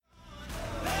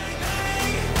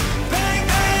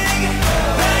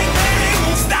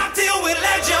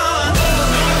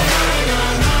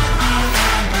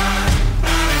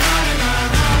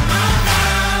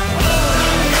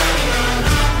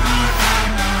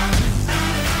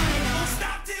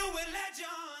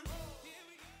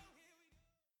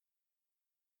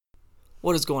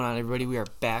What is going on, everybody? We are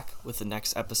back with the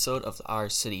next episode of Our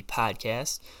City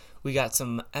Podcast. We got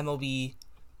some MLB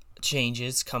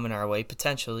changes coming our way,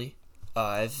 potentially.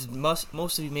 As most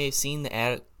of you may have seen,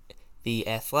 the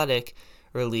Athletic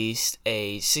released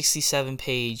a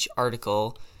 67-page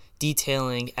article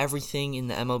detailing everything in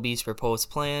the MLB's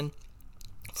proposed plan,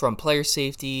 from player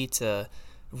safety to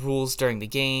rules during the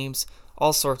games,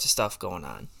 all sorts of stuff going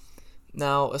on.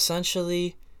 Now,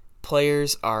 essentially,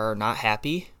 players are not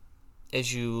happy,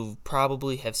 as you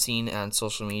probably have seen on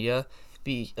social media,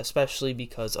 especially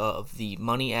because of the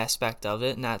money aspect of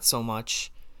it, not so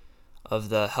much of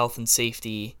the health and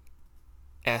safety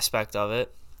aspect of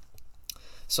it.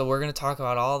 So we're going to talk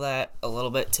about all that a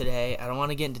little bit today. I don't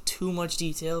want to get into too much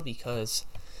detail because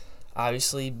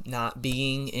obviously not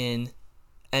being in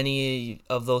any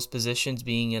of those positions,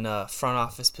 being in a front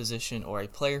office position or a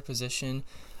player position,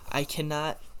 I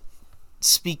cannot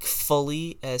speak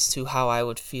fully as to how I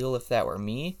would feel if that were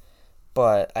me,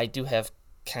 but I do have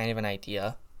kind of an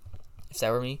idea if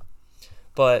that were me.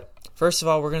 But first of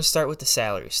all, we're going to start with the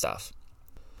salary stuff.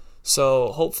 So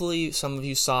hopefully some of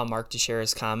you saw Mark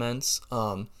Teixeira's comments.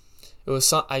 I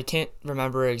can't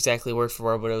remember exactly word for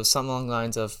word, but it was something along the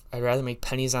lines of, I'd rather make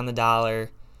pennies on the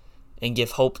dollar and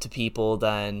give hope to people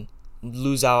than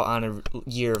lose out on a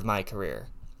year of my career.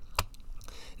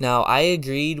 Now, I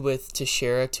agreed with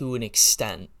Teixeira to an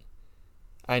extent.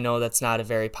 I know that's not a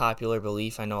very popular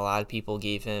belief. I know a lot of people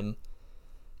gave him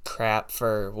crap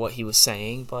for what he was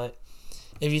saying, but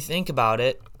if you think about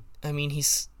it, I mean,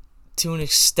 to an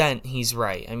extent, he's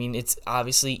right. I mean, it's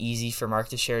obviously easy for Mark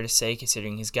Teixeira to say,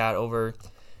 considering he's got over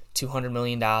 $200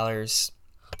 million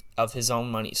of his own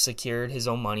money, secured his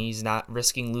own money. He's not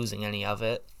risking losing any of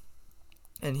it,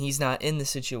 and he's not in the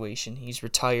situation. He's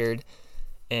retired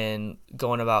and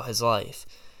going about his life.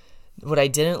 What I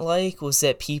didn't like was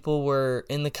that people were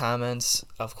in the comments.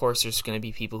 Of course, there's going to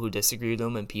be people who disagree with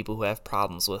him and people who have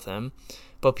problems with him,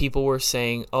 but people were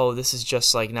saying, oh, this is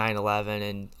just like 9/11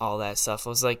 and all that stuff. I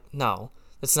was like, no,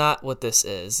 that's not what this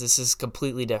is. This is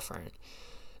completely different.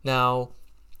 Now,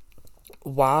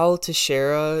 while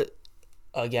Teixeira,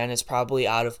 again, is probably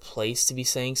out of place to be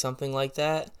saying something like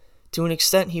that, to an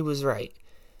extent he was right.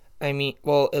 I mean,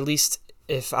 well, at least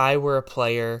if I were a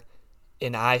player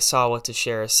and I saw what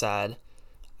Teixeira said,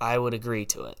 I would agree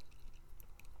to it.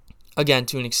 Again,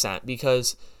 to an extent,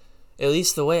 because at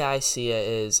least the way I see it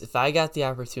is, if I got the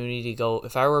opportunity to go,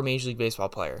 if I were a Major League Baseball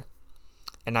player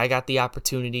and I got the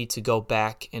opportunity to go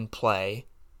back and play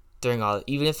during all,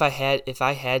 even if I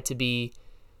had to be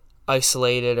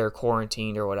isolated or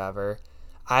quarantined or whatever,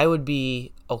 I would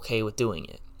be okay with doing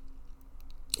it.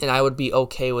 And I would be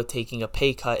okay with taking a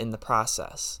pay cut in the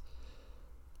process.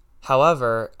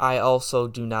 However, I also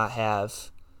do not have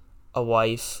a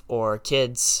wife or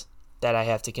kids that I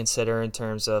have to consider in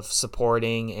terms of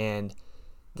supporting and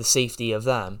the safety of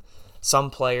them. Some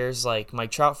players, like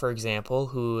Mike Trout, for example,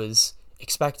 who is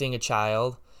expecting a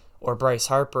child, or Bryce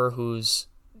Harper, whose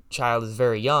child is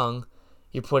very young,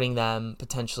 you're putting them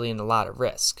potentially in a lot of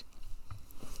risk.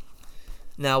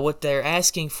 Now, what they're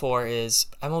asking for is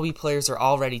MLB players are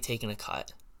already taking a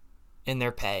cut in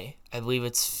their pay. I believe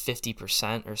it's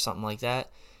 50% or something like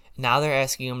that. Now they're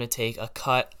asking them to take a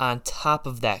cut on top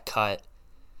of that cut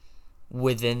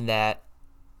within their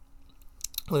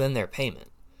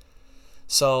payment.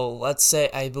 So let's say,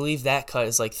 I believe that cut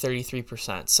is like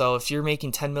 33%. So if you're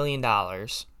making $10 million,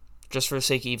 just for the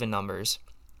sake of even numbers,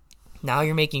 now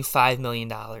you're making $5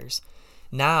 million.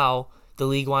 Now the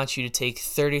league wants you to take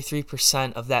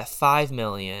 33% of that $5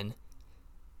 million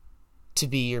to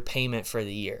be your payment for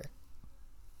the year.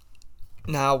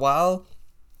 Now, while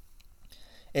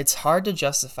it's hard to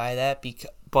justify that,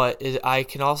 I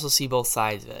can also see both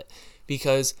sides of it,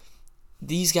 because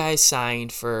these guys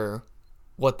signed for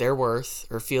what they're worth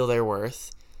or feel they're worth,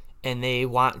 and they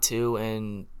want to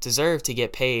and deserve to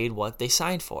get paid what they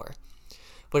signed for.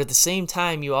 But at the same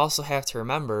time, you also have to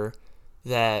remember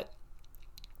that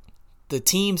the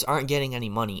teams aren't getting any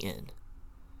money in.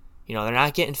 You know, they're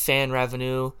not getting fan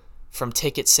revenue from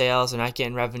ticket sales. They're not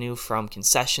getting revenue from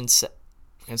concession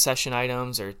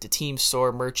items or the team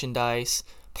store merchandise,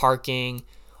 parking,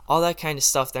 all that kind of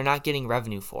stuff. They're not getting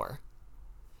revenue for.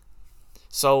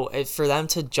 So for them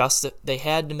to they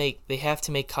have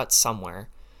to make cuts somewhere.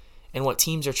 And what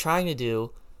teams are trying to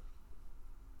do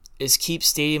is keep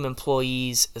stadium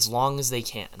employees as long as they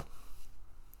can.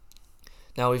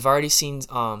 Now, we've already seen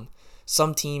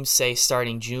some teams say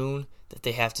starting June that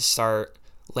they have to start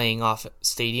laying off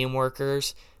stadium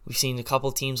workers. We've seen a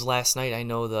couple teams last night. I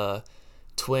know the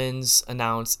Twins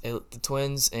announced,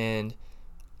 and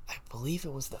I believe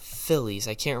it was the Phillies,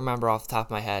 I can't remember off the top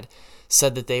of my head,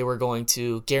 said that they were going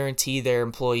to guarantee their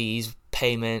employees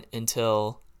payment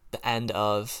until the end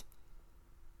of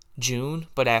June,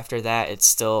 but after that it's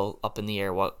still up in the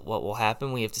air what will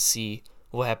happen. We have to see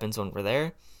what happens when we're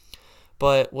there.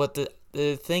 But what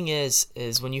the thing is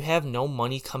when you have no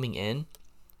money coming in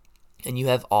and you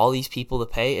have all these people to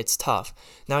pay, it's tough.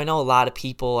 Now, I know a lot of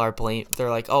people they're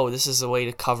like, oh, this is a way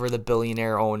to cover the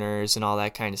billionaire owners and all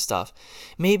that kind of stuff.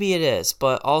 Maybe it is,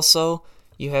 but also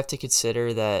you have to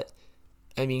consider that,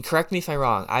 I mean, correct me if I'm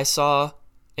wrong, I saw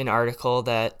an article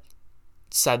that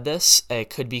said this. It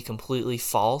could be completely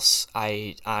false.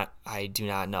 I do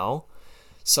not know.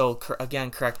 So,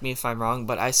 again, correct me if I'm wrong,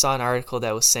 but I saw an article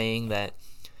that was saying that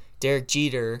Derek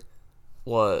Jeter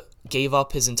gave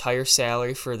up his entire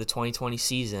salary for the 2020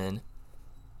 season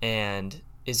and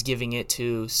is giving it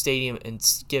to stadium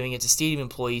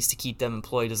employees to keep them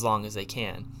employed as long as they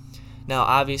can. Now,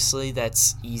 obviously,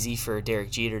 that's easy for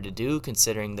Derek Jeter to do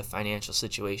considering the financial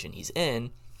situation he's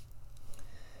in,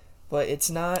 but it's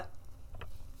not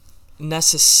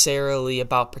necessarily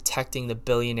about protecting the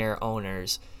billionaire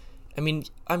owners. I mean,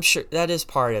 I'm sure that is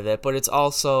part of it, but it's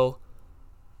also,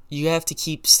 you have to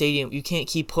keep you can't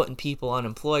keep putting people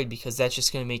unemployed because that's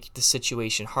just going to make the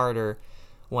situation harder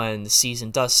when the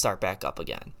season does start back up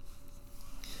again.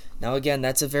 Now, again,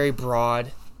 that's a very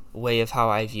broad way of how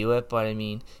I view it, but I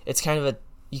mean, it's kind of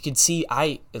you can see,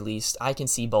 I can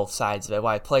see both sides of it,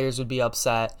 why players would be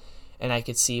upset, and I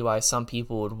could see why some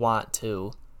people would want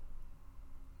to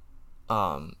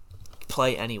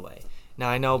play anyway. Now,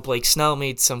 I know Blake Snell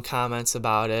made some comments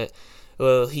about it.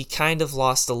 Well, he kind of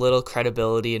lost a little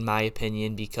credibility, in my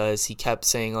opinion, because he kept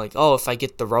saying, like, oh, if I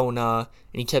get the Rona,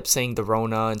 and he kept saying the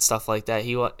Rona and stuff like that.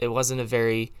 It wasn't a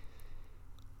very,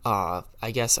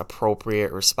 I guess,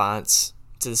 appropriate response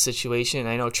to the situation.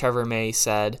 I know Trevor May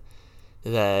said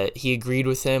that he agreed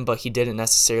with him, but he didn't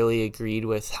necessarily agree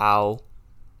with how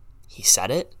he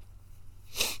said it.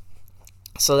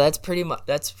 So that's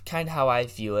kind of how I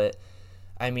view it.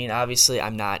 I mean, obviously,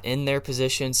 I'm not in their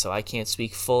position, so I can't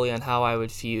speak fully on how I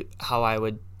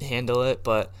would handle it.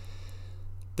 But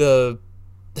the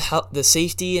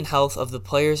safety and health of the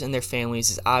players and their families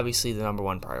is obviously the number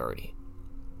one priority.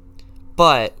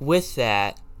 But with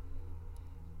that,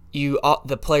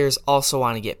 the players also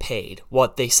want to get paid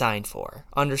what they signed for.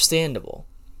 Understandable.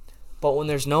 But when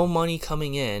there's no money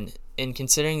coming in, and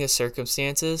considering the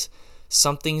circumstances,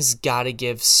 something's got to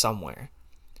give somewhere.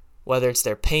 Whether it's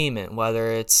their payment,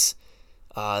 whether it's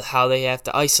how they have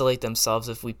to isolate themselves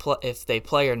if they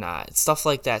play or not, stuff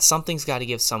like that. Something's got to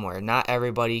give somewhere. Not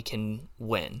everybody can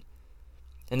win,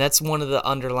 and that's one of the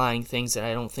underlying things that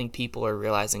I don't think people are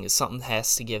realizing is something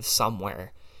has to give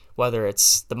somewhere. Whether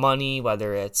it's the money,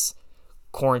 whether it's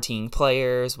quarantine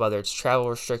players, whether it's travel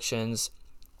restrictions,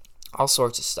 all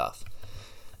sorts of stuff.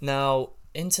 Now,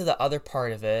 into the other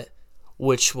part of it,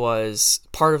 which was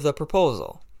part of the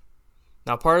proposal.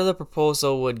 Now, part of the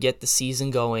proposal would get the season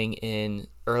going in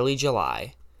early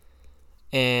July,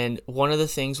 and one of the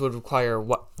things would require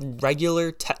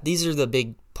these are the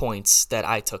big points that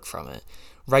I took from it.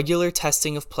 Regular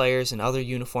testing of players and other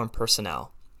uniform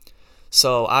personnel.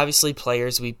 So, obviously,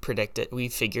 players, we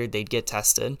figured they'd get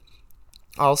tested.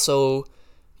 Also,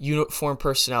 uniform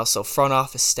personnel, so front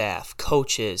office staff,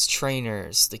 coaches,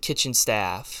 trainers, the kitchen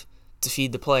staff to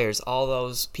feed the players, all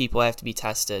those people have to be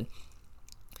tested.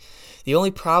 The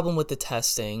only problem with the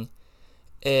testing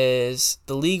is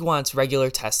the league wants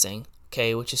regular testing,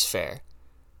 okay, which is fair.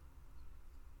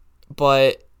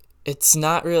 But it's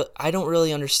not real. I don't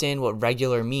really understand what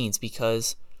regular means,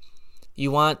 because you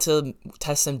want to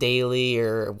test them daily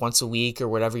or once a week or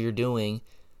whatever you're doing.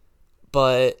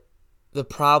 But the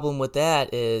problem with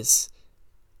that is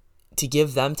to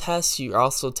give them tests, you're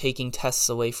also taking tests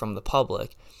away from the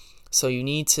public. So they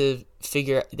need to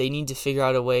figure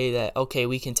out a way that, okay,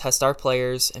 we can test our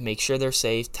players and make sure they're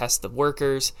safe, test the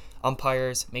workers,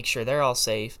 umpires, make sure they're all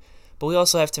safe. But we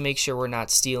also have to make sure we're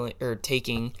not stealing or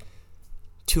taking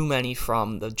too many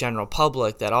from the general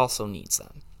public that also needs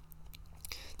them.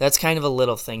 That's kind of a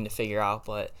little thing to figure out,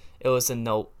 but it was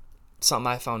something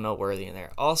I found noteworthy in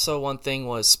there. Also, one thing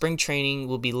was spring training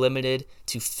will be limited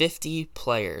to 50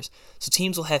 players. So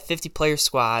teams will have 50-player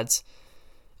squads,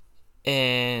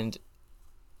 and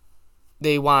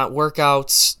they want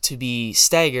workouts to be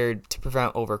staggered to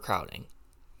prevent overcrowding,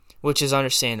 which is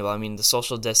understandable. I mean, the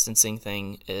social distancing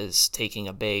thing is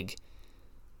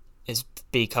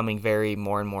becoming very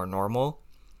more and more normal.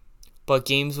 But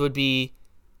games would be,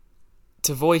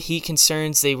 to avoid heat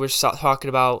concerns, they were talking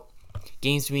about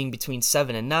games being between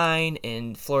 7 and 9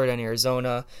 in Florida and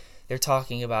Arizona. They're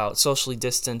talking about socially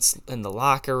distanced in the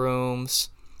locker rooms.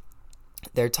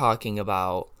 they're talking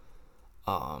about,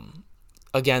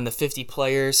 again, the 50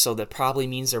 players, so that probably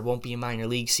means there won't be a minor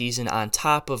league season on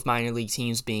top of minor league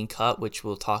teams being cut, which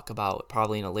we'll talk about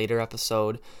probably in a later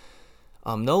episode.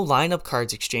 No lineup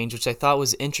cards exchange, which I thought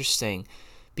was interesting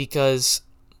because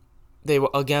they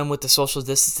were, again, with the social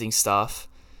distancing stuff,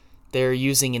 they're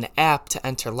using an app to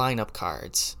enter lineup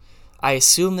cards. I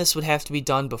assume this would have to be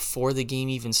done before the game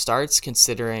even starts,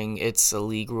 considering it's a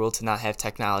league rule to not have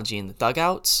technology in the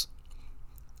dugouts.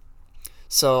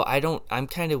 So I'm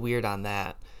kind of weird on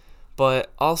that.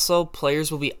 But also,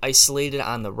 players will be isolated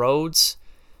on the roads.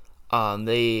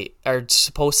 They are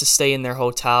supposed to stay in their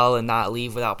hotel and not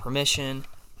leave without permission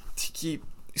to keep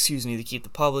the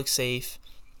public safe.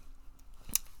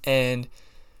 And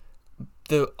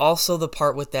the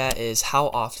part with that is how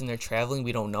often they're traveling.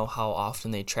 We don't know how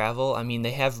often they travel. I mean,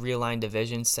 they have realigned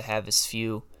divisions to have as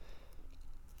few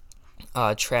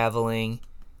traveling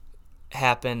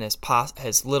happen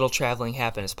as little traveling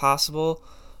happen as possible.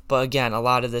 But again, a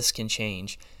lot of this can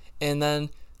change. And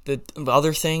then the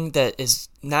other thing that is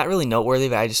not really noteworthy,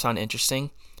 but I just found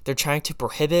interesting, they're trying to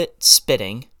prohibit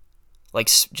spitting, like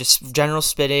just general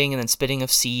spitting, and then spitting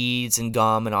of seeds and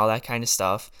gum and all that kind of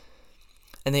stuff.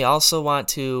 And they're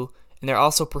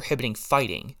also prohibiting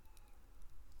fighting,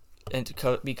 and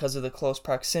because of the close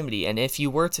proximity. And if you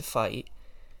were to fight,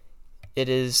 it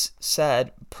is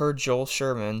said, per Joel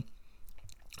Sherman,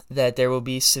 that there will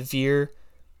be severe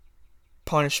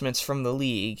punishments from the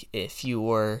league if you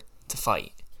were to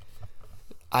fight.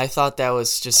 I thought that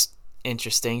was just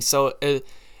interesting. So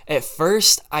at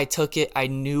first I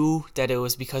knew that it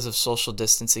was because of social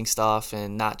distancing stuff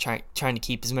and not trying to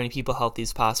keep as many people healthy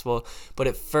as possible. But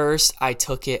at first I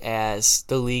took it as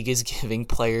the league is giving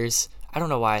players, I don't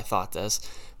know why I thought this,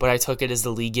 but I took it as the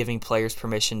league giving players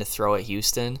permission to throw at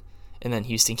Houston, and then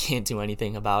Houston can't do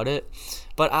anything about it.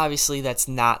 But obviously that's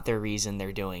not the reason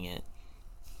they're doing it.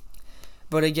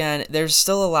 But again, there's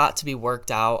still a lot to be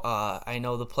worked out. I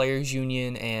know the Players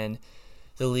Union and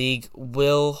the league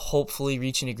will hopefully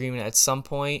reach an agreement at some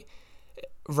point.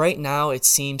 Right now, it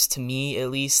seems to me,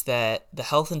 at least, that the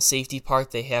health and safety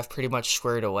part they have pretty much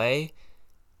squared away.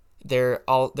 They're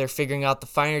figuring out the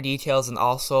finer details and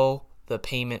also the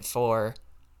payment for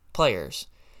players,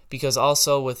 because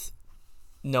also with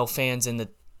no fans in the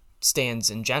stands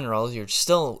in general, you're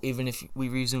still, even if we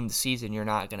resume the season, you're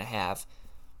not going to have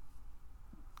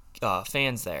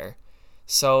fans there.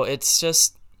 So it's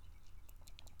just,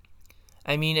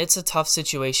 I mean, it's a tough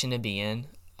situation to be in.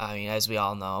 I mean, as we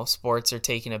all know, sports are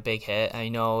taking a big hit. I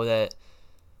know that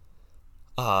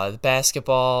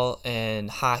basketball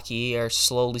and hockey are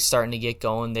slowly starting to get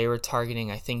going. They were targeting,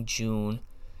 I think, June.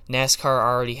 NASCAR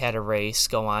already had a race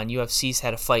go on. UFC's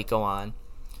had a fight go on.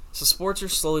 So sports are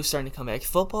slowly starting to come back.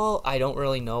 Football, I don't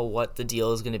really know what the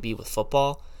deal is going to be with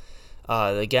football.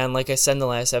 Again, like I said in the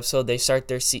last episode, they start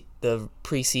the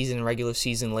preseason and regular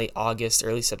season late August,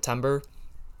 early September.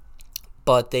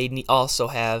 But they also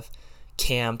have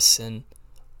camps and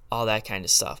all that kind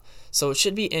of stuff. So it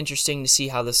should be interesting to see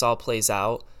how this all plays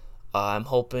out. I'm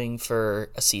hoping for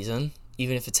a season,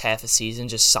 even if it's half a season,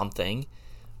 just something.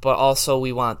 But also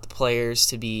we want the players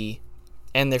to be,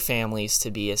 and their families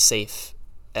to be, as safe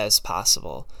as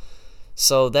possible.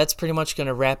 So that's pretty much going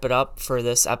to wrap it up for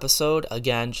this episode.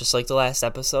 Again, just like the last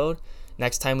episode,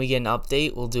 next time we get an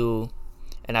update, we'll do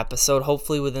an episode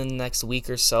hopefully within the next week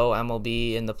or so.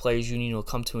 MLB and the Players Union will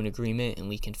come to an agreement and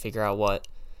we can figure out what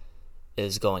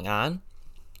is going on.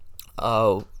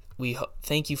 We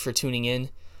thank you for tuning in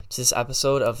to this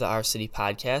episode of the Our City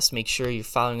Podcast. Make sure you're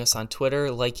following us on Twitter,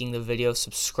 liking the video,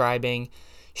 subscribing,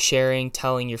 sharing,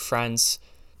 telling your friends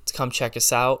to come check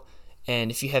us out.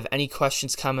 And if you have any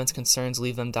questions, comments, concerns,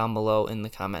 leave them down below in the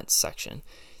comments section.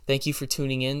 Thank you for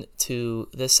tuning in to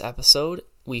this episode.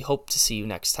 We hope to see you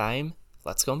next time.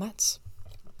 Let's go Mets.